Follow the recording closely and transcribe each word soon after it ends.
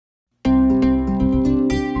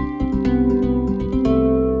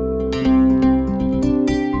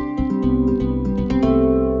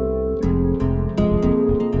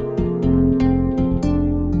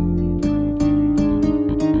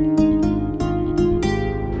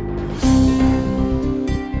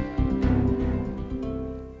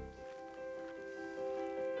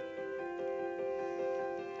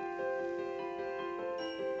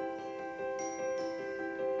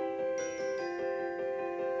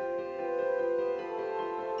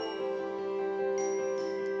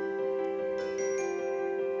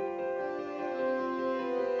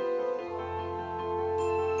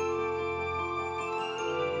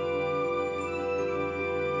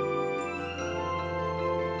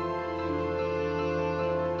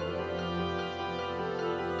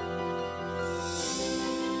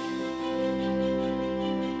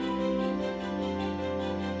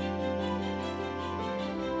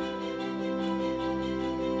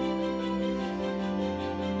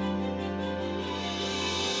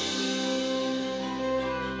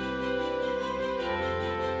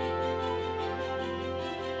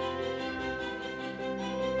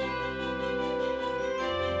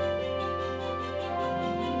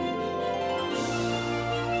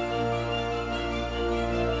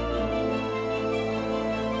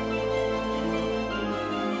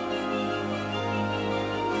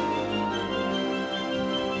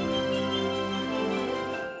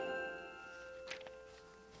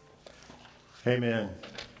Amen.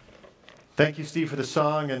 Thank you, Steve, for the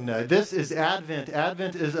song. And this is Advent.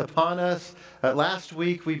 Advent is upon us. Last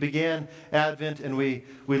week we began Advent and we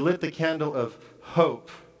lit the candle of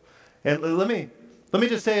hope. And let me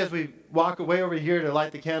just say, as we walk away over here to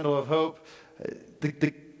light the candle of hope,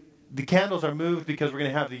 the candles are moved because we're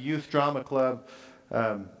going to have the Youth Drama Club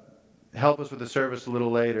help us with the service a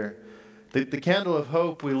little later. The candle of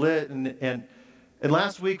hope we lit, and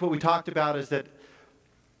last week what we talked about is that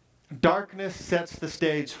darkness sets the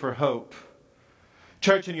stage for hope.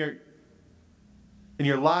 Church, in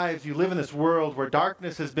your lives, you live in this world where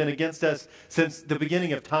darkness has been against us since the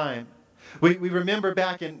beginning of time. We remember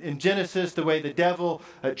back in Genesis the way the devil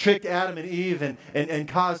tricked Adam and Eve and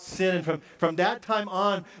caused sin. And from that time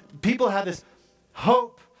on, people had this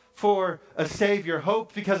hope for a Savior,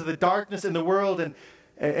 hope because of the darkness in the world,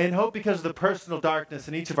 and hope because of the personal darkness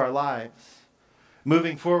in each of our lives.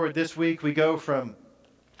 Moving forward this week, we go from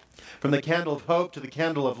the candle of hope to the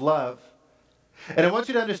candle of love. And I want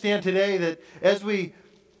you to understand today that as we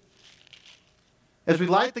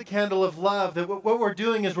light the candle of love, that what we're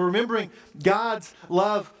doing is we're remembering God's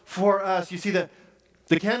love for us. You see, the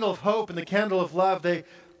candle of hope and the candle of love, they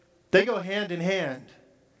go hand in hand.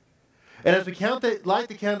 And as we light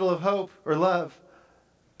the candle of hope or love,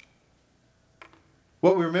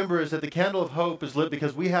 what we remember is that the candle of hope is lit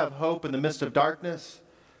because we have hope in the midst of darkness.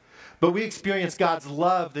 But we experience God's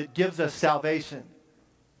love that gives us salvation.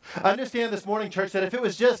 Understand this morning, church, that if it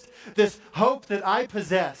was just this hope that I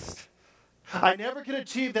possessed, I never could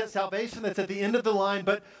achieve that salvation that's at the end of the line.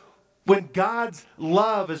 But when God's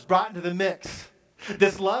love is brought into the mix,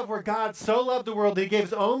 this love where God so loved the world that He gave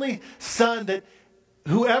His only Son, that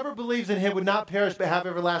whoever believes in Him would not perish but have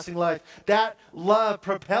everlasting life, that love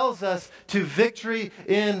propels us to victory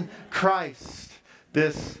in Christ.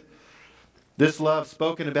 This love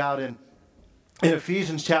spoken about in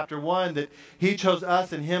Ephesians chapter 1, that He chose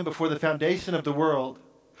us in Him before the foundation of the world.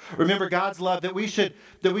 Remember God's love, that we should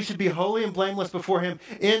be holy and blameless before Him.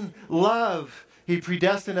 In love, He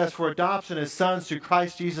predestined us for adoption as sons through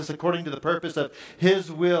Christ Jesus, according to the purpose of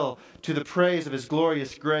His will, to the praise of His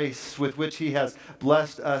glorious grace with which He has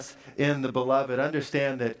blessed us in the Beloved.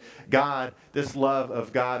 Understand that God, this love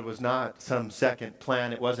of God, was not some second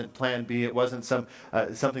plan. It wasn't plan B. It wasn't something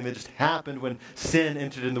that just happened when sin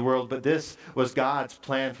entered in the world. But this was God's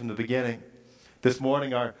plan from the beginning. This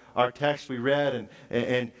morning, our text we read,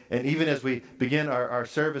 and even as we begin our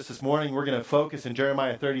service this morning, we're going to focus in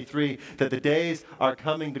Jeremiah 33, that the days are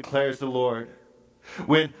coming, declares the Lord,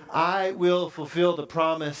 when I will fulfill the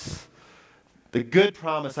promise, the good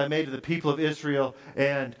promise I made to the people of Israel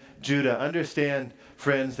and Judah. Understand,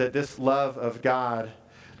 friends, that this love of God,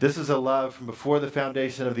 this is a love from before the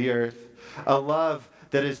foundation of the earth, a love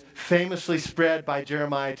that is famously spread by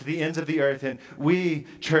Jeremiah to the ends of the earth. And we,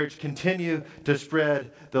 church, continue to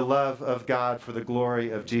spread the love of God for the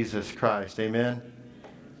glory of Jesus Christ. Amen?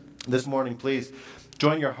 This morning, please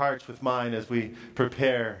join your hearts with mine as we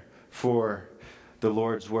prepare for the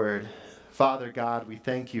Lord's Word. Father God, we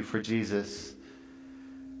thank You for Jesus.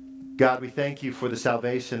 God, we thank You for the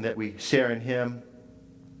salvation that we share in Him.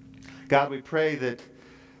 God, we pray that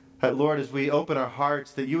Lord, as we open our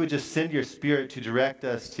hearts, that You would just send Your Spirit to direct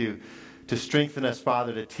us, to strengthen us,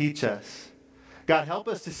 Father, to teach us. God, help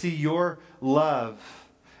us to see Your love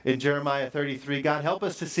in Jeremiah 33. God, help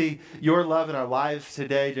us to see Your love in our lives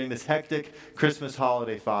today during this hectic Christmas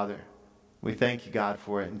holiday, Father. We thank You, God,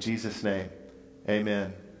 for it. In Jesus' name,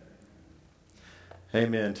 amen.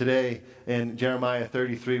 Amen. Today in Jeremiah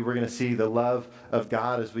 33, we're going to see the love of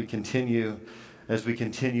God as we continue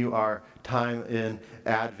our time in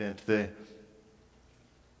Advent. The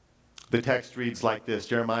text reads like this,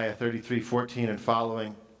 Jeremiah 33:14 and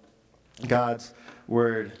following, God's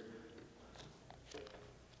Word.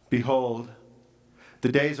 Behold, the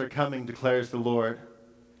days are coming, declares the Lord,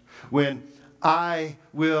 when I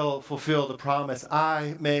will fulfill the promise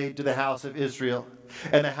I made to the house of Israel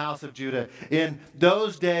and the house of Judah. In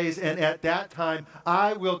those days and at that time,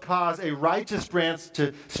 I will cause a righteous branch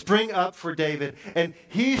to spring up for David, and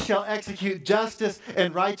he shall execute justice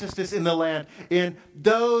and righteousness in the land. In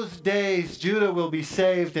those days, Judah will be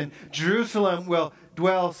saved, and Jerusalem will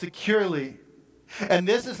dwell securely. And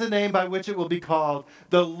this is the name by which it will be called: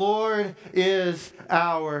 the Lord is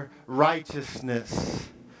our righteousness.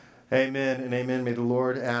 Amen and amen. May the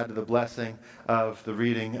Lord add to the blessing of the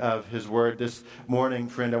reading of His Word. This morning,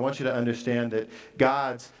 friend, I want you to understand that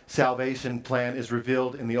God's salvation plan is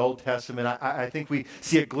revealed in the Old Testament. I think we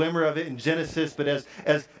see a glimmer of it in Genesis, but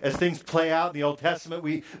as things play out in the Old Testament,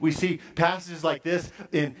 we see passages like this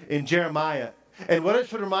in Jeremiah. And what it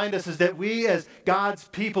should remind us is that we as God's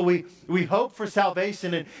people, we hope for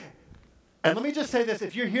salvation. And let me just say this,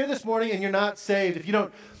 if you're here this morning and you're not saved, if you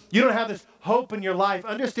don't have this hope in your life,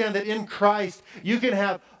 understand that in Christ you can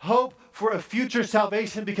have hope for a future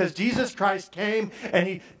salvation because Jesus Christ came and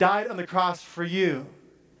he died on the cross for you.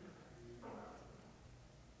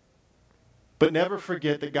 But never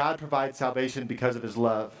forget that God provides salvation because of his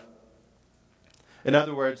love. In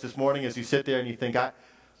other words, this morning as you sit there and you think,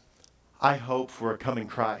 I hope for a coming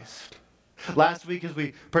Christ. Last week as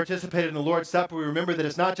we participated in the Lord's Supper, we remember that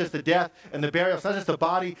it's not just the death and the burial, it's not just the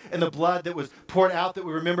body and the blood that was poured out that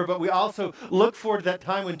we remember, but we also look forward to that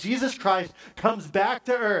time when Jesus Christ comes back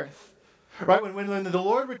to earth. Right? When the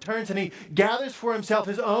Lord returns and he gathers for himself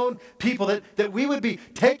his own people, that we would be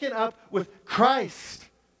taken up with Christ.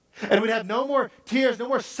 And we'd have no more tears, no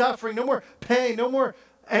more suffering, no more pain, no more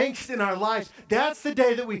angst in our lives. That's the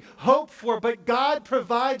day that we hope for, but God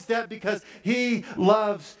provides that because he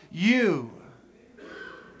loves you.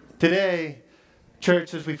 Today,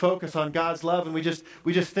 church, as we focus on God's love and we just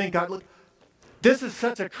think, God, look, this is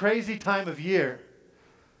such a crazy time of year.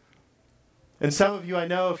 And some of you, I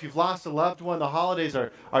know, if you've lost a loved one, the holidays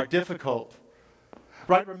are difficult.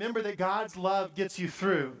 Right? Remember that God's love gets you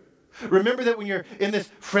through. Remember that when you're in this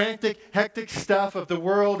frantic, hectic stuff of the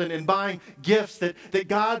world and buying gifts, that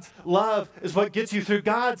God's love is what gets you through.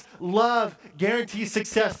 God's love guarantees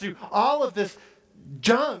success through all of this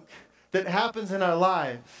junk that happens in our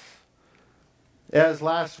lives. As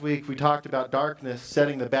last week we talked about darkness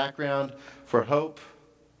setting the background for hope,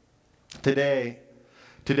 today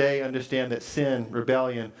understand that sin,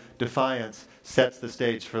 rebellion, defiance sets the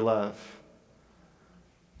stage for love.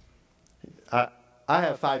 I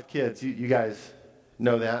have 5 kids. You guys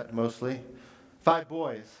know that mostly. 5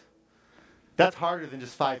 boys. That's harder than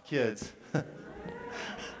just 5 kids. And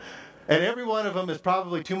every one of them is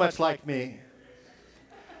probably too much like me.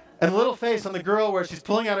 And the little face on the girl where she's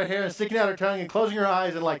pulling out her hair and sticking out her tongue and closing her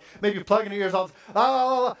eyes and like maybe plugging her ears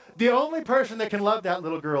all. The only person that can love that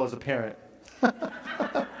little girl is a parent.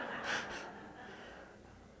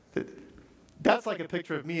 That's like a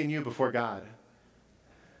picture of me and you before God.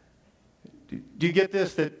 Do you get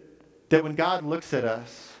this? That when God looks at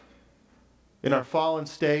us in our fallen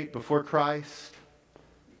state before Christ,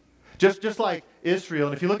 just like Israel,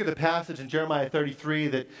 and if you look at the passage in Jeremiah 33,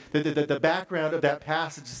 that the background of that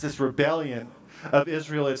passage is this rebellion of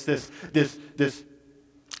Israel. It's this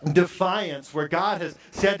defiance where God has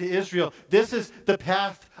said to Israel, this is the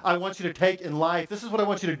path I want you to take in life. This is what I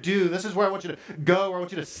want you to do. This is where I want you to go, where I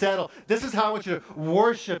want you to settle. This is how I want you to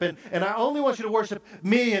worship. And I only want you to worship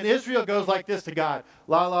me. And Israel goes like this to God.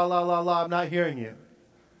 La, la, la, la, la, I'm not hearing you.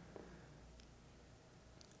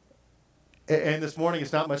 And this morning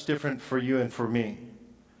it's not much different for you and for me.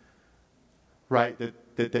 Right?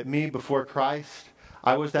 That me before Christ,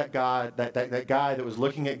 I was that guy that was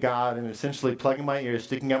looking at God and essentially plugging my ears,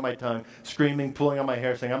 sticking out my tongue, screaming, pulling on my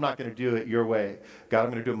hair, saying, I'm not going to do it your way. God, I'm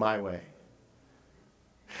going to do it my way.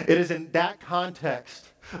 It is in that context,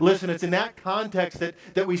 listen, it's in that context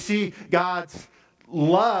that we see God's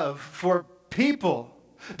love for people.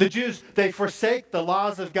 The Jews, they forsake the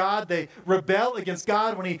laws of God. They rebel against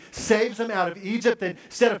God when he saves them out of Egypt. And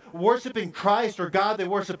instead of worshiping Christ or God, they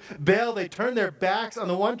worship Baal. They turn their backs on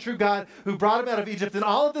the one true God who brought them out of Egypt and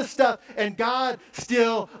all of this stuff. And God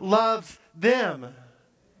still loves them.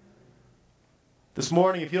 This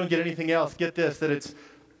morning, if you don't get anything else, get this, that it's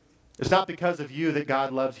not because of you that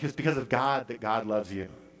God loves you. It's because of God that God loves you.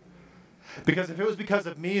 Because if it was because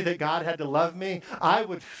of me that God had to love me, I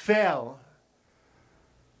would fail.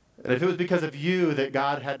 And if it was because of you that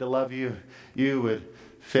God had to love you, you would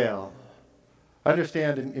fail.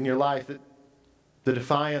 Understand in your life that the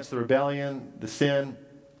defiance, the rebellion, the sin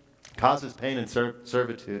causes pain and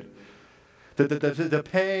servitude. The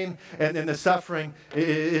pain and the suffering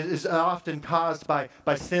is often caused by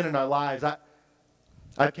sin in our lives.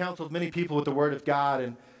 I've counseled many people with the Word of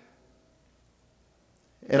God,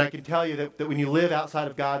 and I can tell you that when you live outside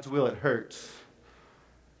of God's will, it hurts.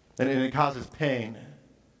 And it causes pain.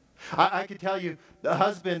 I can tell you, the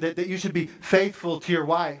husband, that you should be faithful to your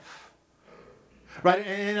wife. Right?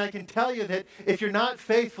 And I can tell you that if you're not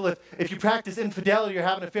faithful, if you practice infidelity or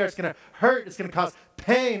have an affair, it's going to hurt. It's going to cause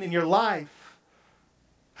pain in your life.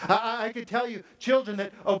 I can tell you, children,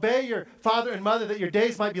 that obey your father and mother, that your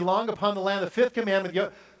days might be long upon the land. The 5th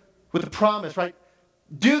commandment with the promise, right?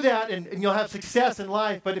 Do that and you'll have success in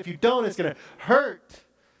life. But if you don't, it's going to hurt.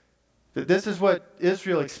 That this is what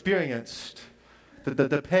Israel experienced.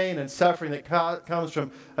 The pain and suffering that comes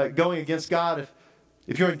from going against God.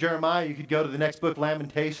 If you're in Jeremiah, you could go to the next book,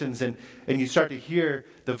 Lamentations, and you start to hear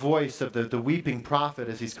the voice of the weeping prophet,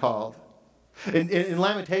 as he's called. In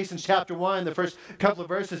Lamentations chapter 1, the first couple of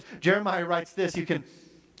verses, Jeremiah writes this. You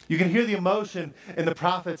You can hear the emotion in the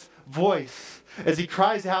prophet's voice as he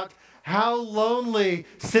cries out, "How lonely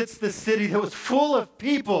sits the city that was full of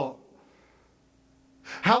people.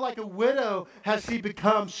 How like a widow has she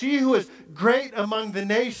become, she who is great among the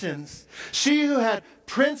nations. She who had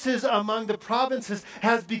princes among the provinces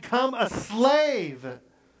has become a slave.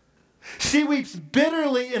 She weeps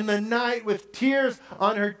bitterly in the night with tears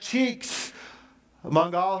on her cheeks.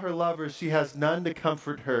 Among all her lovers, she has none to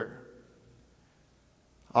comfort her.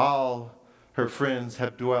 All her friends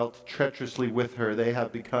have dwelt treacherously with her. They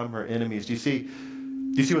have become her enemies." Do you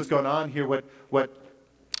see what's going on here?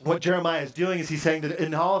 What Jeremiah is doing is he's saying that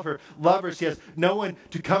in all of her lovers, she has no one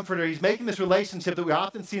to comfort her. He's making this relationship that we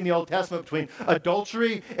often see in the Old Testament between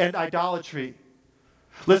adultery and idolatry.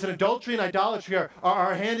 Listen, adultery and idolatry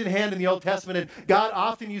are hand in hand in the Old Testament, and God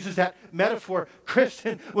often uses that metaphor.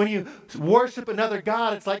 Christian, when you worship another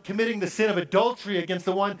God, it's like committing the sin of adultery against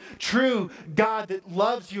the one true God that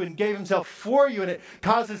loves you and gave himself for you, and it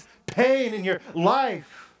causes pain in your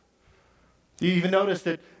life. You even notice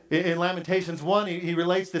that in Lamentations 1, he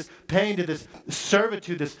relates this pain to this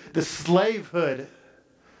servitude, this slavehood.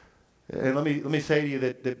 And let me say to you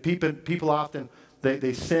that people often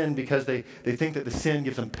they sin because they think that the sin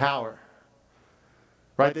gives them power.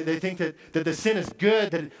 Right? They think that the sin is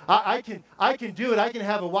good, that I can do it. I can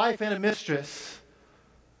have a wife and a mistress.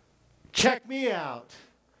 Check me out.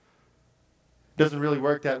 It doesn't really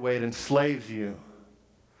work that way. It enslaves you.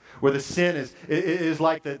 Where the sin is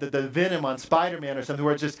like the venom on Spider-Man or something,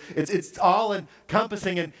 where it's all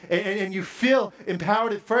encompassing and you feel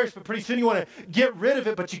empowered at first, but pretty soon you want to get rid of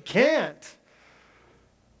it, but you can't.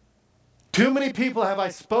 Too many people have I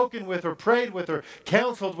spoken with or prayed with or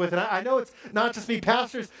counseled with, and I know it's not just me,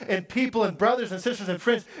 pastors and people and brothers and sisters and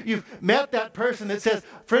friends. You've met that person that says,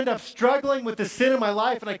 "Friend, I'm struggling with the sin in my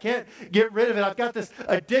life and I can't get rid of it. I've got this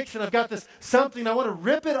addiction, I've got this something, I want to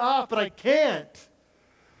rip it off, but I can't."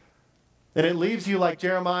 And it leaves you like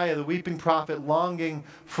Jeremiah, the weeping prophet, longing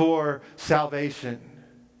for salvation.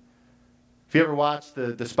 If you ever watch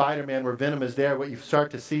the Spider-Man where Venom is there, what you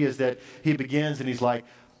start to see is that he begins and he's like,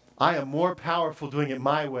 "I am more powerful doing it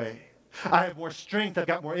my way. I have more strength. I've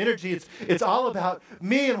got more energy. It's all about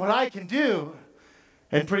me and what I can do."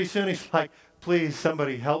 And pretty soon he's like, "Please,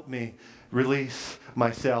 somebody help me release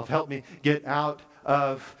myself. Help me get out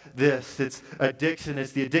of this." It's addiction.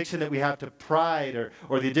 It's the addiction that we have to pride,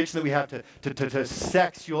 or the addiction that we have to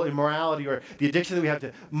sexual immorality, or the addiction that we have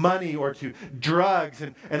to money or to drugs.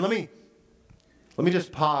 And let me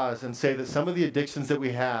just pause and say that some of the addictions that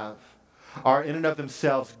we have are in and of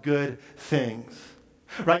themselves good things.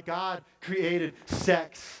 Right? God created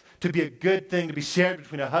sex to be a good thing, to be shared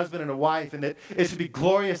between a husband and a wife, and that it should be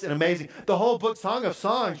glorious and amazing. The whole book, Song of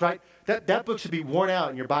Songs, right? That book should be worn out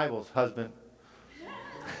in your Bibles, husband.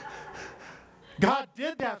 God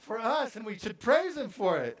did that for us, and we should praise him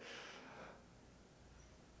for it.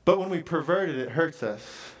 But when we pervert it, it hurts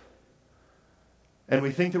us. And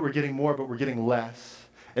we think that we're getting more, but we're getting less.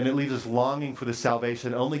 And it leaves us longing for the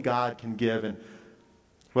salvation only God can give. And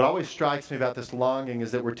what always strikes me about this longing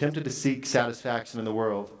is that we're tempted to seek satisfaction in the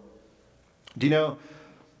world. Do you know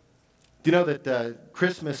that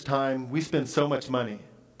Christmas time, we spend so much money.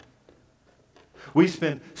 We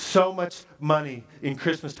spend so much money in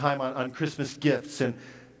Christmas time on Christmas gifts. And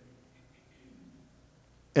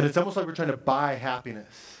it's almost like we're trying to buy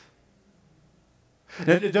happiness.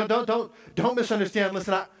 And don't misunderstand.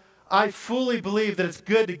 Listen, I fully believe that it's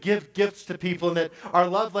good to give gifts to people and that our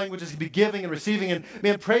love language is to be giving and receiving. And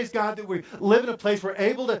man, praise God that we live in a place we're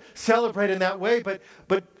able to celebrate in that way. But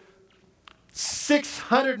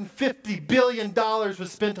 $650 billion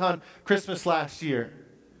was spent on Christmas last year.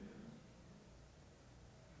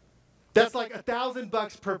 That's like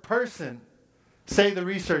 $1,000 per person, say the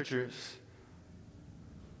researchers.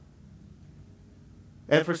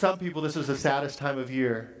 And for some people, this is the saddest time of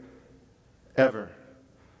year ever.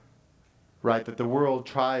 Right? That the world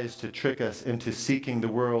tries to trick us into seeking the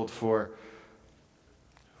world for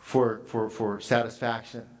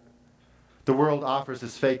satisfaction. The world offers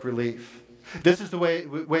this fake relief. This is the way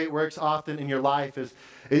it works often in your life is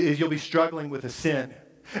you'll be struggling with a sin.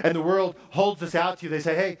 And the world holds this out to you. They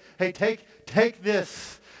say, hey, take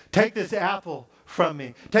this apple from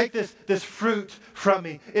me. Take this fruit from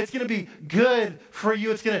me. It's going to be good for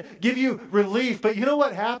you. It's going to give you relief. But you know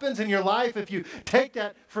what happens in your life if you take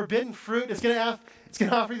that forbidden fruit? It's going to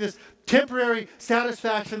offer you this temporary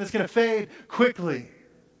satisfaction that's going to fade quickly.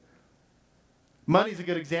 Money's a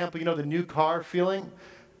good example. You know the new car feeling?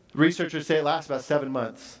 Researchers say it lasts about 7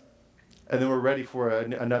 months. And then we're ready for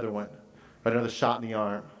another one. Another shot in the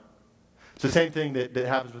arm. It's the same thing that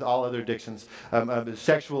happens with all other addictions.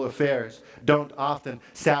 Sexual affairs don't often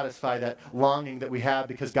satisfy that longing that we have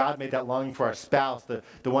because God made that longing for our spouse, the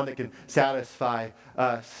one that can satisfy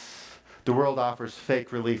us. The world offers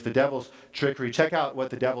fake relief. The devil's trickery. Check out what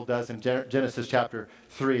the devil does in Genesis chapter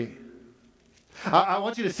 3. I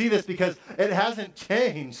want you to see this because it hasn't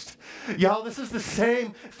changed. Y'all, this is the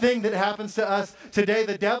same thing that happens to us today.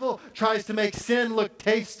 The devil tries to make sin look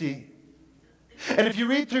tasty. And if you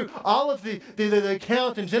read through all of the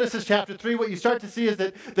account in Genesis chapter 3, what you start to see is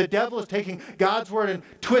that the devil is taking God's word and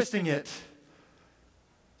twisting it.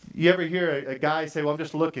 You ever hear a guy say, well, I'm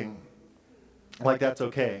just looking, like that's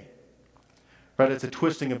okay? Right? It's a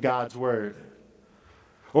twisting of God's word.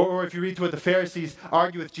 Or if you read through what the Pharisees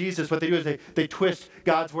argue with Jesus, what they do is they twist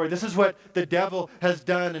God's word. This is what the devil has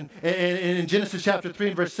done. And in Genesis chapter 3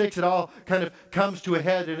 and verse 6, it all kind of comes to a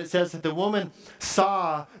head. And it says that the woman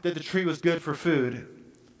saw that the tree was good for food.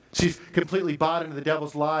 She's completely bought into the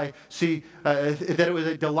devil's lie. That it was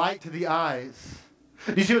a delight to the eyes.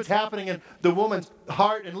 You see what's happening in the woman's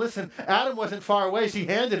heart? And listen, Adam wasn't far away. She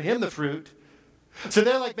handed him the fruit. So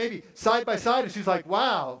they're like maybe side by side, and she's like,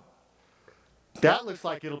 wow, that looks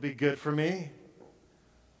like it'll be good for me.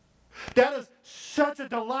 That is such a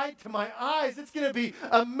delight to my eyes. It's going to be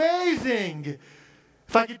amazing.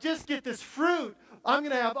 If I could just get this fruit, I'm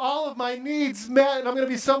going to have all of my needs met, and I'm going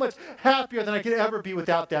to be so much happier than I could ever be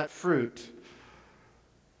without that fruit.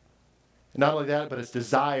 And not only that, but it's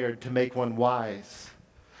desired to make one wise.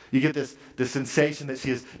 You get this sensation that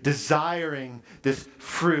she is desiring this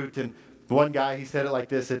fruit. And one guy, he said it like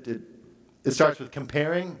this, it starts with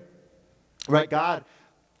comparing. Right, God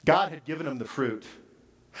had given him the fruit.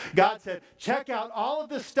 God said, check out all of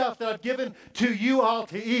this stuff that I've given to you all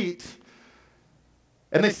to eat.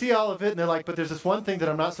 And they see all of it and they're like, but there's this one thing that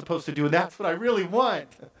I'm not supposed to do, and that's what I really want.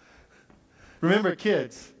 Remember,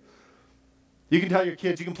 kids, you can tell your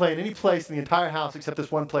kids you can play in any place in the entire house except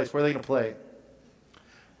this one place. Where are they going to play?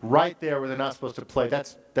 Right there where they're not supposed to play.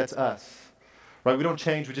 That's us. Right? We don't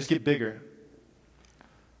change, we just get bigger.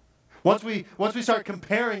 Once we start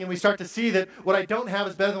comparing and we start to see that what I don't have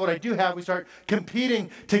is better than what I do have, we start competing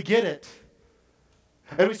to get it.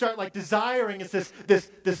 And we start like desiring. It's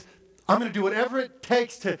this I'm going to do whatever it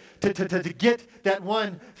takes to get that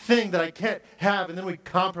one thing that I can't have. And then we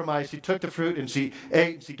compromise. She took the fruit and she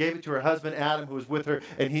ate, and she gave it to her husband, Adam, who was with her,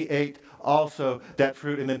 and he ate also that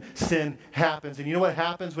fruit. And then sin happens. And you know what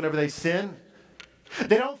happens whenever they sin?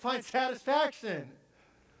 They don't find satisfaction.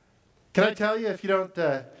 Can I tell you, if you don't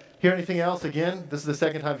hear anything else, again, this is the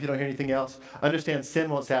second time if you don't hear anything else, understand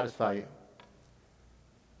sin won't satisfy you.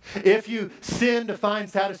 If you sin to find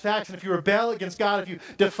satisfaction, if you rebel against God, if you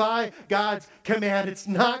defy God's command, it's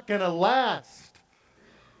not going to last.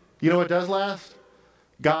 You know what does last?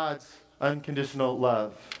 God's unconditional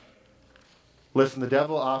love. Listen, the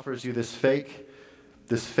devil offers you this fake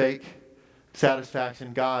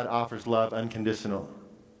satisfaction. God offers love unconditional.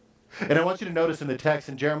 And I want you to notice in the text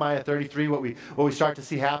in Jeremiah 33, what we start to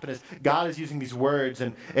see happen is God is using these words,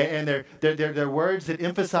 and they're words that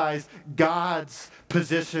emphasize God's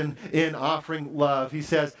position in offering love. He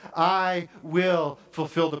says, I will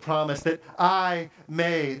fulfill the promise that I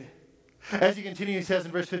made. As he continues, he says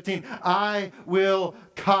in verse 15, I will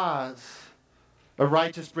cause a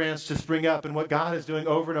righteous branch to spring up. And what God is doing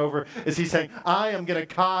over and over is he's saying, I am going to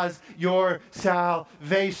cause your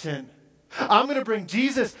salvation. I'm going to bring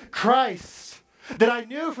Jesus Christ that I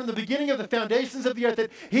knew from the beginning of the foundations of the earth that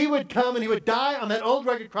he would come and he would die on that old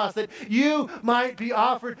rugged cross that you might be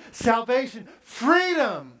offered salvation,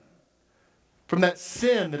 freedom from that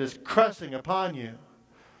sin that is crushing upon you.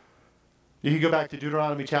 You can go back to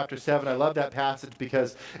Deuteronomy chapter 7. I love that passage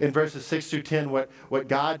because in verses 6 through 10, what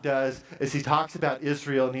God does is he talks about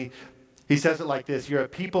Israel, and he says it like this: you're a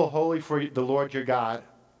people holy for the Lord your God.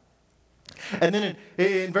 And then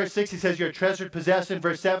in verse 6, he says, you're a treasured possession.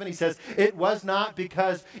 Verse 7, he says, it was not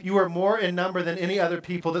because you were more in number than any other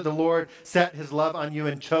people that the Lord set his love on you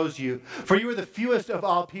and chose you. For you were the fewest of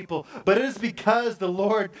all people, but it is because the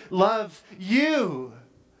Lord loves you.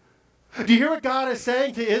 Do you hear what God is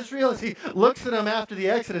saying to Israel as he looks at them after the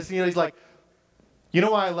Exodus? And he's like, you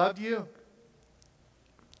know why I loved you?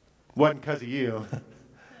 Wasn't because of you.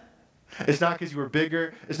 It's not because you were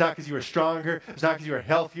bigger. It's not because you were stronger. It's not because you were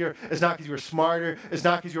healthier. It's not because you were smarter. It's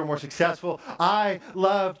not because you were more successful. I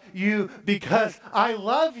loved you because I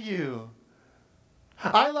love you.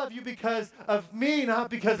 I love you because of me, not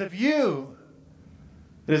because of you.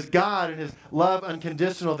 It is God and his love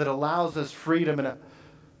unconditional that allows us freedom. And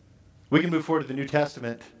we can move forward to the New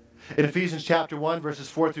Testament. In Ephesians chapter 1, verses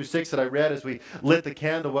 4 through 6 that I read as we lit the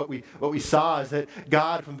candle, what we saw is that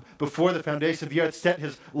God, from before the foundation of the earth, set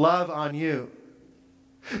his love on you.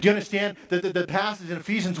 Do you understand that the passage in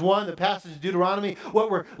Ephesians 1, the passage in Deuteronomy,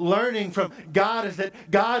 what we're learning from God is that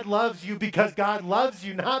God loves you because God loves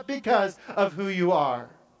you, not because of who you are,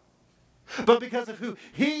 but because of who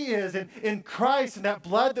he is. And in Christ and that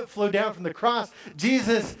blood that flowed down from the cross,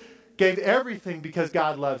 Jesus gave everything because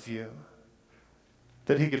God loves you.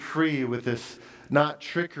 That he could free you with this, not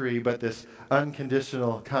trickery, but this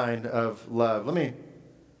unconditional kind of love. Let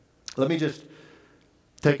me just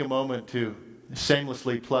take a moment to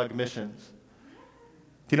shamelessly plug missions.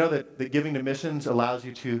 Do you know that giving to missions allows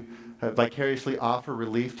you to vicariously offer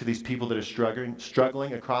relief to these people that are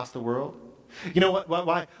struggling across the world? You know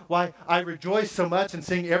why I rejoice so much in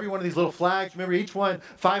seeing every one of these little flags. Remember, each one,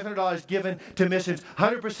 $500 given to missions.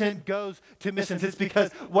 100% goes to missions. It's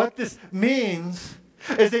because what this means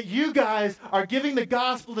is that you guys are giving the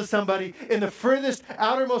gospel to somebody in the furthest,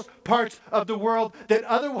 outermost parts of the world that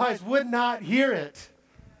otherwise would not hear it.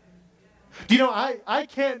 Do you know, I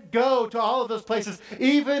can't go to all of those places.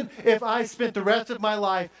 Even if I spent the rest of my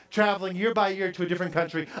life traveling year by year to a different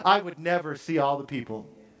country, I would never see all the people.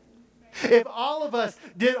 If all of us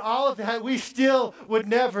did all of that, we still would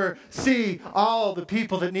never see all the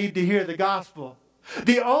people that need to hear the gospel.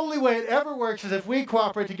 The only way it ever works is if we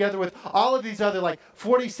cooperate together with all of these other, like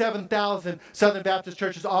 47,000 Southern Baptist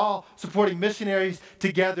churches, all supporting missionaries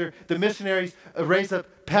together. The missionaries raise up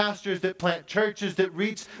pastors that plant churches that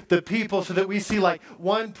reach the people so that we see like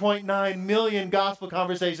 1.9 million gospel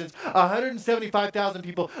conversations, 175,000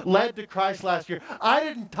 people led to Christ last year. I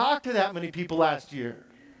didn't talk to that many people last year.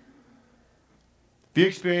 Have you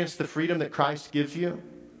experienced the freedom that Christ gives you?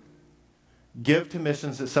 Give to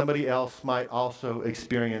missions that somebody else might also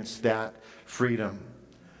experience that freedom.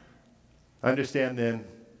 Understand then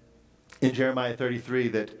in Jeremiah 33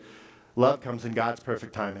 that love comes in God's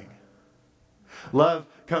perfect timing. Love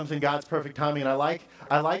comes in God's perfect timing. And I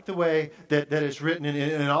like the way that it's written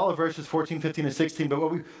in all of verses 14, 15, and 16. But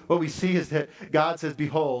what we see is that God says,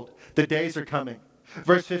 behold, the days are coming.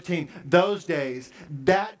 Verse 15, those days,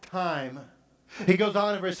 that time. He goes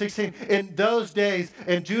on in verse 16, in those days,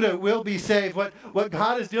 and Judah will be saved. What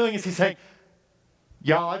God is doing is he's saying,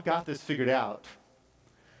 y'all, I've got this figured out.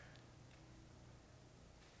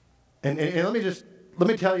 And let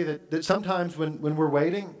me tell you that sometimes when we're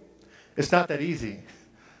waiting, it's not that easy.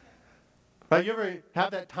 Right? You ever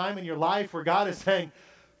have that time in your life where God is saying,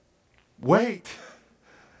 wait.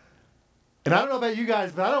 And I don't know about you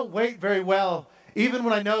guys, but I don't wait very well. Even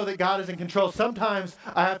when I know that God is in control, sometimes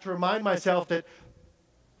I have to remind myself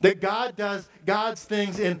that God does God's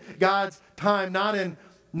things in God's time, not in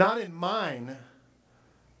mine.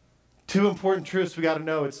 Two important truths we got to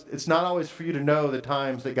know. It's not always for you to know the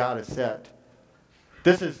times that God has set.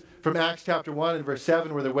 This is from Acts chapter 1 and verse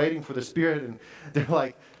 7 where they're waiting for the Spirit and they're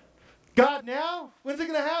like, God, now? When's it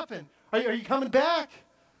going to happen? Are you coming back?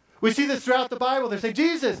 We see this throughout the Bible. They're saying,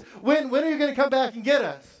 Jesus, when are you going to come back and get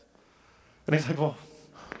us? And he's like, well,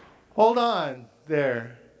 hold on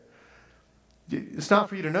there. It's not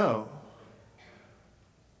for you to know.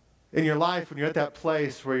 In your life, when you're at that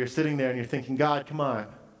place where you're sitting there and you're thinking, God, come on.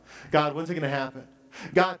 God, when's it going to happen?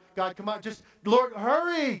 God, come on. Just, Lord,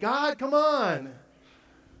 hurry. God, come on.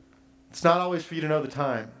 It's not always for you to know the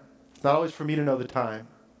time. It's not always for me to know the time.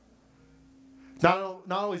 It's not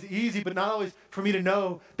always easy, but not always for me to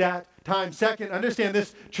know that time. Second, understand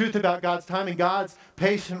this truth about God's timing. God's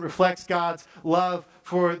patience reflects God's love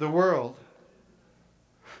for the world.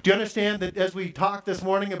 Do you understand that as we talked this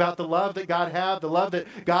morning about the love that God had, the love that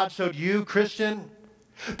God showed you, Christian,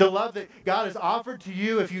 the love that God has offered to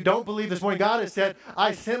you, if you don't believe this morning, God has said,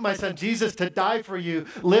 I sent my son Jesus to die for you,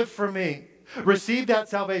 live for me. Receive that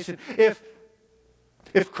salvation.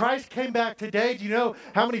 If Christ came back today, do you know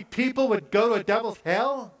how many people would go to a devil's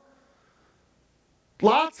hell?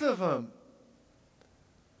 Lots of them.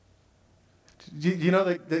 Do you know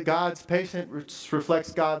that God's patience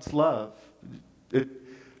reflects God's love?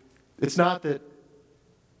 It's not that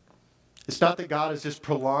God is just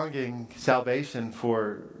prolonging salvation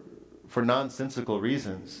for nonsensical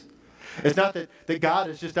reasons. It's not that God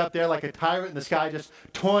is just up there like a tyrant in the sky just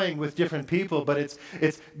toying with different people, but it's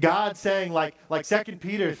God saying like 2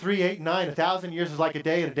 Peter 3, 8, and 9, 1,000 years is like a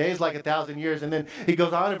day, and a day is like 1,000 years. And then he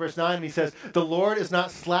goes on in verse 9 and he says, the Lord is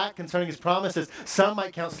not slack concerning his promises. Some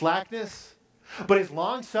might count slackness, but is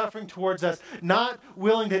long-suffering towards us, not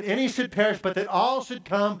willing that any should perish, but that all should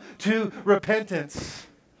come to repentance.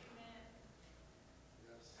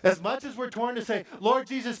 As much as we're torn to say, Lord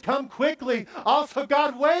Jesus, come quickly, also,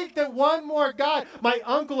 God, wait that one more guy, my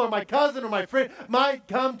uncle or my cousin or my friend, might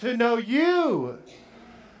come to know you.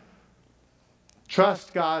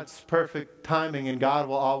 Trust God's perfect timing, and God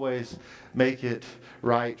will always make it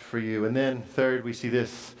right for you. And then third, we see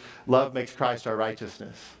this: love makes Christ our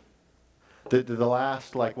righteousness. The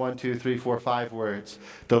last, like 1, 2, 3, 4, 5 words.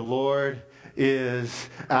 The Lord is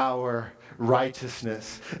our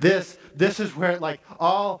righteousness. This is where it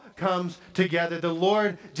all comes together. The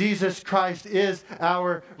Lord Jesus Christ is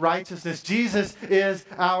our righteousness. Jesus is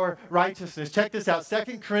our righteousness. Check this out.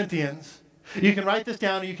 2 Corinthians. You can write this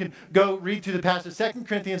down, and you can go read through the passage. 2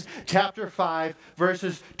 Corinthians chapter 5,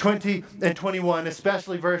 verses 20 and 21,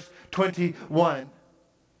 especially verse 21.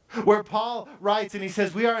 Where Paul writes, and he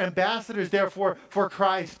says, we are ambassadors, therefore, for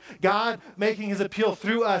Christ. God making his appeal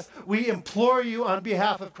through us. We implore you on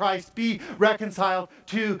behalf of Christ, be reconciled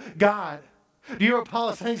to God. Do you hear what Paul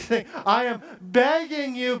is saying? He's saying, I am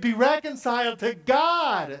begging you, be reconciled to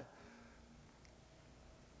God.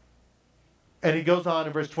 And he goes on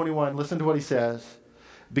in verse 21. Listen to what he says.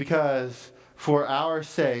 Because for our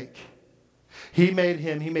sake, he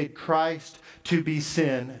made Christ to be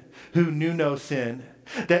sin, who knew no sin,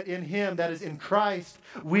 that in him, that is in Christ,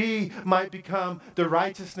 we might become the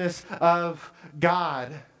righteousness of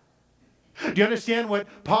God. Do you understand what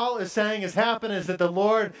Paul is saying has happened is that the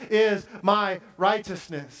Lord is my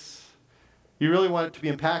righteousness? You really want it to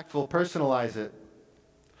be impactful, personalize it.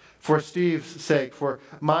 For Steve's sake, for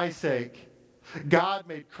my sake, God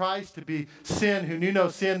made Christ to be sin, who knew no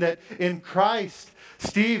sin, that in Christ,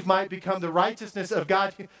 Steve might become the righteousness of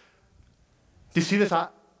God. Do you see this?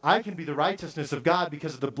 I can be the righteousness of God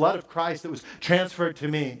because of the blood of Christ that was transferred to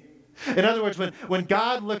me. In other words, when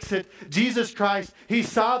God looks at Jesus Christ, he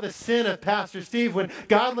saw the sin of Pastor Steve. When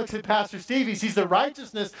God looks at Pastor Steve, he sees the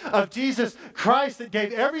righteousness of Jesus Christ that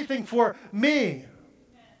gave everything for me,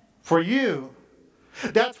 for you.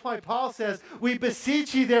 That's why Paul says, we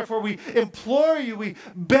beseech you, therefore, we implore you, we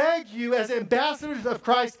beg you as ambassadors of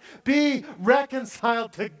Christ, be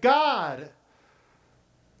reconciled to God.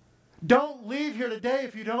 Don't leave here today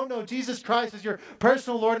if you don't know Jesus Christ as your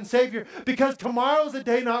personal Lord and Savior, because tomorrow's a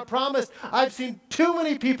day not promised. I've seen too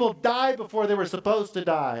many people die before they were supposed to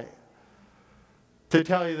die to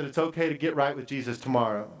tell you that it's okay to get right with Jesus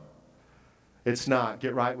tomorrow. It's not.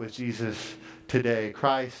 Get right with Jesus today.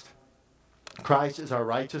 Christ is our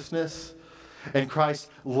righteousness, and Christ's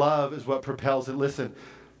love is what propels it. Listen,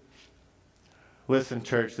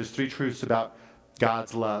 church, there's 3 truths about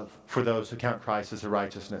God's love for those who count Christ as a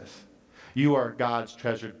righteousness. You are God's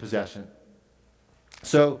treasured possession.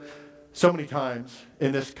 So many times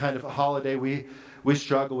in this kind of a holiday, we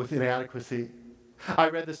struggle with inadequacy. I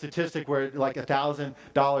read the statistic where like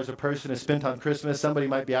 $1,000 a person is spent on Christmas. Somebody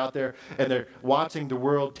might be out there and they're watching the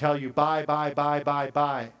world tell you, buy, buy, buy, buy,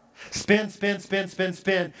 buy. Spend, spend, spend, spend,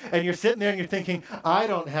 spend. And you're sitting there and you're thinking, I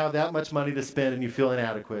don't have that much money to spend, and you feel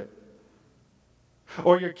inadequate.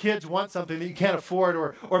 Or your kids want something that you can't afford,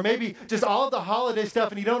 or maybe just all of the holiday stuff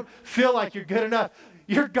and you don't feel like you're good enough.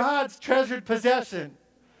 You're God's treasured possession.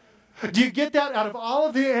 Do you get that out of all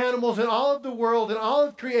of the animals and all of the world and all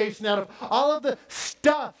of creation, out of all of the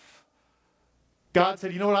stuff? God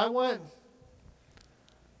said, you know what I want?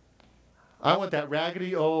 I want that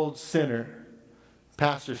raggedy old sinner,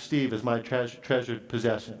 Pastor Steve, as my treasured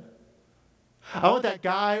possession. I want that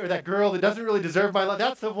guy or that girl that doesn't really deserve my love.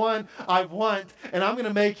 That's the one I want, and I'm going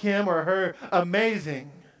to make him or her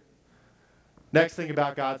amazing. Next thing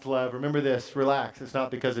about God's love, remember this, relax. It's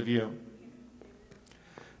not because of you.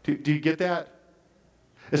 Do you get that?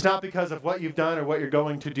 It's not because of what you've done or what you're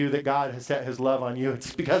going to do that God has set his love on you.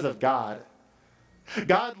 It's because of God.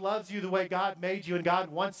 God loves you the way God made you, and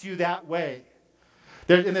God wants you that way.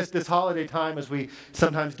 In this holiday time, as we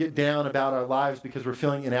sometimes get down about our lives because we're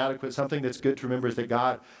feeling inadequate, something that's good to remember is that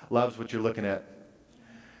God loves what you're looking at.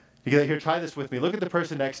 You get here, try this with me. Look at the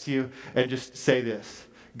person next to you and just say this.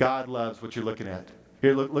 God loves what you're looking at.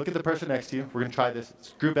 Here, look at the person next to you. We're going to try this.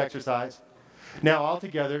 It's a group exercise. Now, all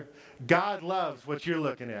together, God loves what you're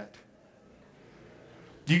looking at.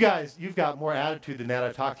 You guys, you've got more attitude than that.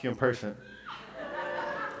 I've talked to you in person.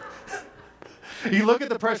 You look at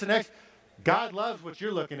the person next. God loves what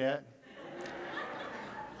you're looking at.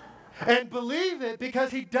 And believe it, because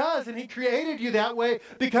he does, and he created you that way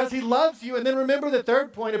because he loves you. And then remember the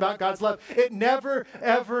third point about God's love. It never,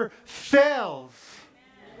 ever fails.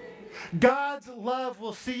 God's love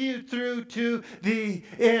will see you through to the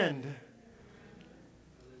end.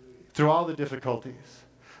 Through all the difficulties.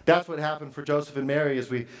 That's what happened for Joseph and Mary. As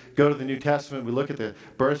we go to the New Testament, we look at the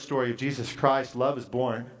birth story of Jesus Christ. Love is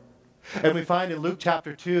born. And we find in Luke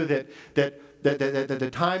chapter 2 that the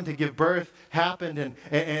time to give birth happened,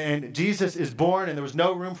 and Jesus is born, and there was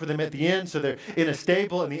no room for them at the inn, so they're in a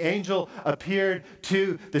stable, and the angel appeared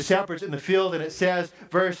to the shepherds in the field, and it says,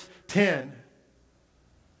 verse 10,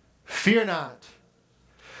 "Fear not,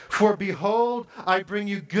 for behold, I bring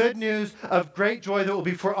you good news of great joy that will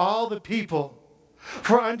be for all the people.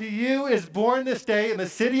 For unto you is born this day in the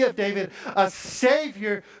city of David a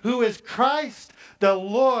Savior who is Christ the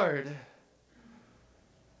Lord."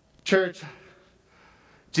 Church,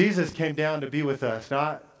 Jesus came down to be with us.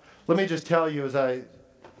 Now, let me just tell you as I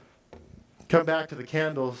come back to the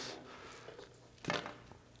candles,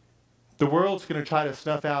 the world's going to try to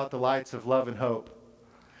snuff out the lights of love and hope.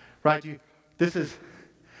 Right? This is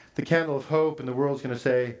the candle of hope, and the world's going to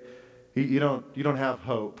say, you don't have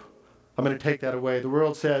hope. I'm going to take that away. The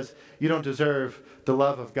world says, you don't deserve the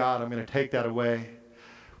love of God. I'm going to take that away.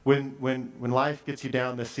 When life gets you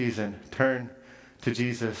down this season, turn to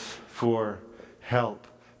Jesus for help,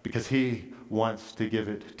 because he wants to give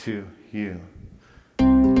it to you.